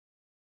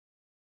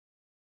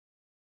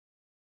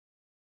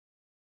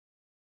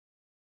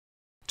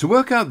To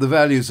work out the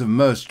values of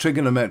most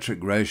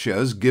trigonometric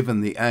ratios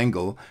given the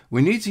angle,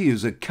 we need to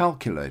use a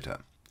calculator.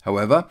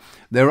 However,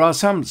 there are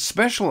some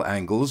special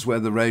angles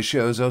where the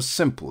ratios are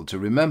simple to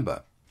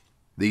remember.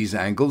 These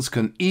angles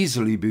can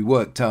easily be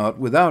worked out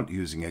without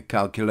using a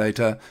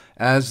calculator,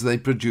 as they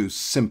produce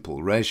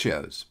simple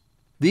ratios.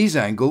 These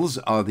angles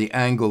are the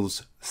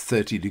angles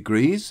 30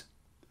 degrees,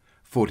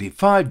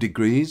 45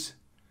 degrees,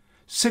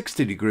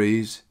 60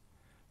 degrees,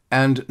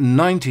 and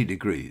 90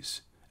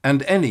 degrees,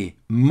 and any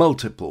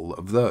multiple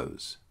of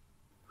those.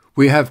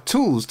 We have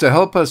tools to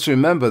help us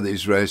remember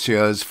these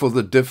ratios for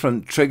the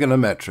different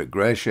trigonometric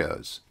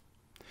ratios.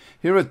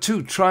 Here are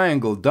two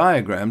triangle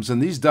diagrams,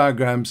 and these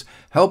diagrams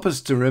help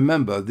us to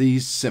remember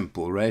these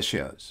simple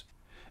ratios.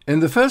 In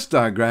the first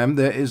diagram,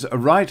 there is a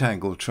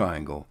right-angled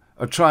triangle,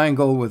 a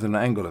triangle with an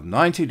angle of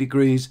 90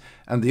 degrees,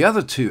 and the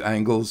other two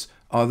angles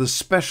are the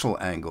special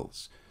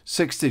angles,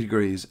 60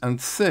 degrees and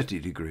 30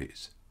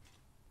 degrees.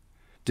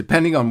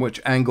 Depending on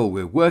which angle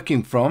we're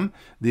working from,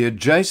 the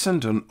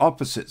adjacent and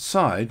opposite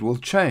side will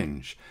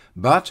change,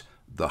 but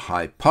the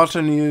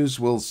hypotenuse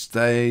will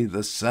stay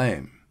the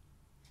same.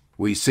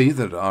 We see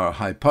that our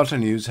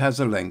hypotenuse has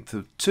a length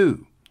of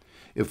 2.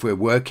 If we're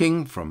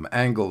working from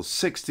angle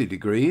 60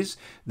 degrees,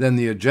 then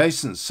the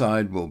adjacent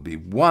side will be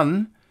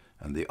 1,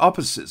 and the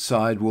opposite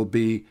side will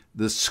be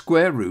the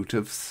square root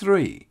of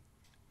 3.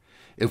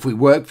 If we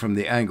work from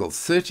the angle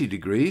 30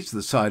 degrees,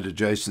 the side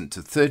adjacent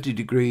to 30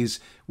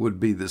 degrees would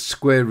be the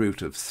square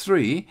root of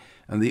 3,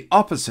 and the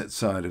opposite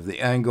side of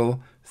the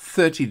angle,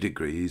 30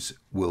 degrees,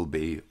 will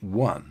be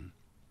 1.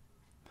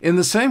 In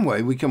the same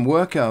way, we can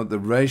work out the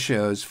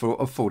ratios for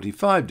a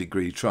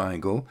 45-degree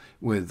triangle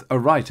with a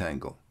right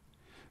angle.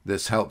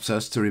 This helps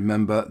us to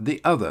remember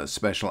the other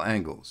special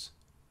angles.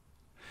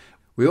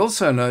 We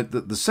also note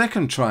that the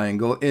second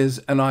triangle is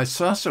an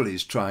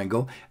isosceles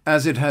triangle,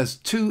 as it has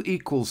two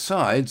equal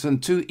sides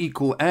and two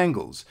equal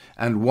angles,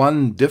 and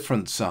one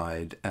different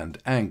side and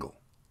angle.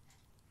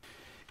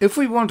 If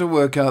we want to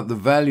work out the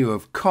value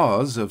of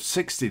cos of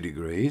 60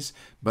 degrees,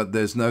 but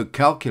there's no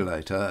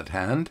calculator at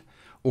hand,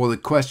 or the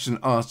question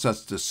asks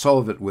us to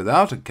solve it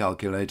without a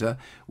calculator,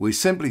 we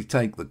simply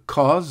take the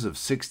cos of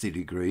 60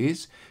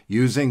 degrees,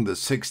 using the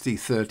 60,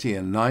 30,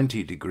 and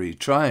 90 degree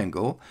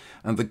triangle,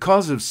 and the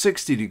cos of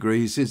 60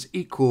 degrees is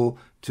equal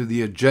to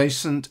the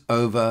adjacent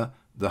over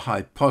the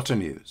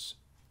hypotenuse.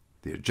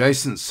 The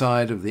adjacent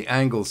side of the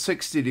angle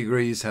 60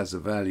 degrees has a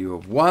value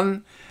of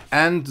 1,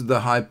 and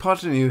the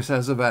hypotenuse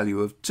has a value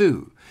of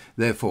 2.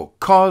 Therefore,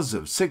 cos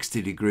of 60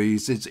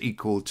 degrees is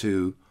equal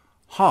to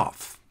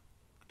half.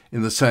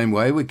 In the same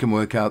way, we can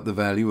work out the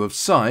value of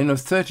sine of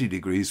 30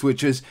 degrees,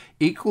 which is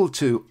equal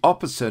to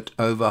opposite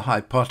over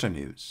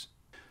hypotenuse.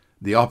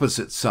 The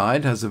opposite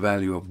side has a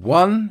value of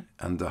 1,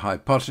 and the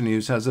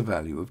hypotenuse has a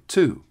value of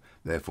 2.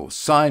 Therefore,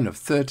 sine of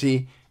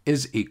 30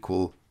 is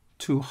equal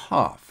to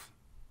half.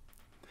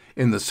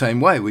 In the same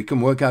way, we can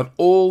work out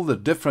all the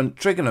different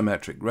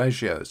trigonometric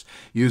ratios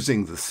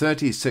using the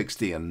 30,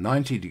 60, and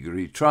 90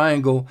 degree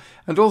triangle,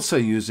 and also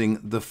using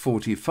the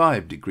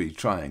 45 degree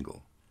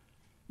triangle.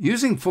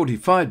 Using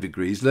 45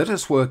 degrees, let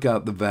us work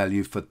out the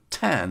value for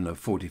tan of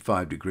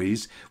 45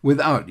 degrees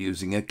without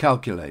using a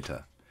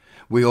calculator.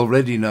 We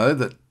already know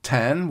that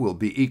tan will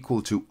be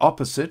equal to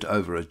opposite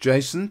over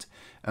adjacent,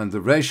 and the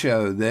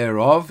ratio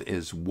thereof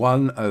is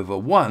 1 over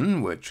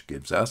 1, which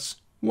gives us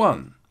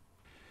 1.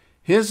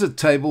 Here's a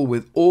table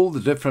with all the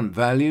different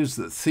values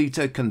that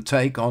theta can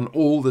take on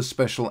all the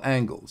special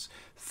angles,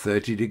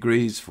 30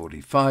 degrees,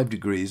 45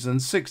 degrees,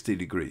 and 60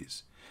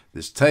 degrees.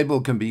 This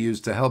table can be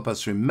used to help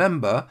us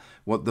remember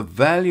what the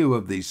value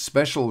of these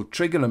special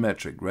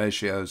trigonometric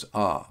ratios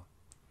are.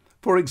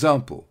 For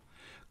example,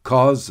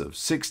 cos of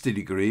 60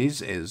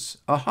 degrees is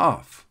a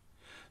half,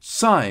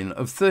 sine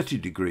of 30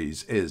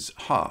 degrees is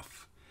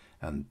half,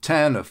 and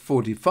tan of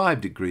 45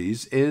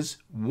 degrees is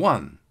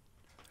 1.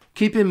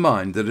 Keep in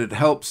mind that it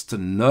helps to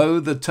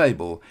know the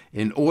table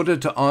in order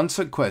to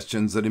answer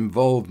questions that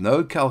involve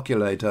no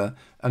calculator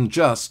and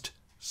just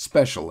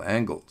special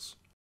angles.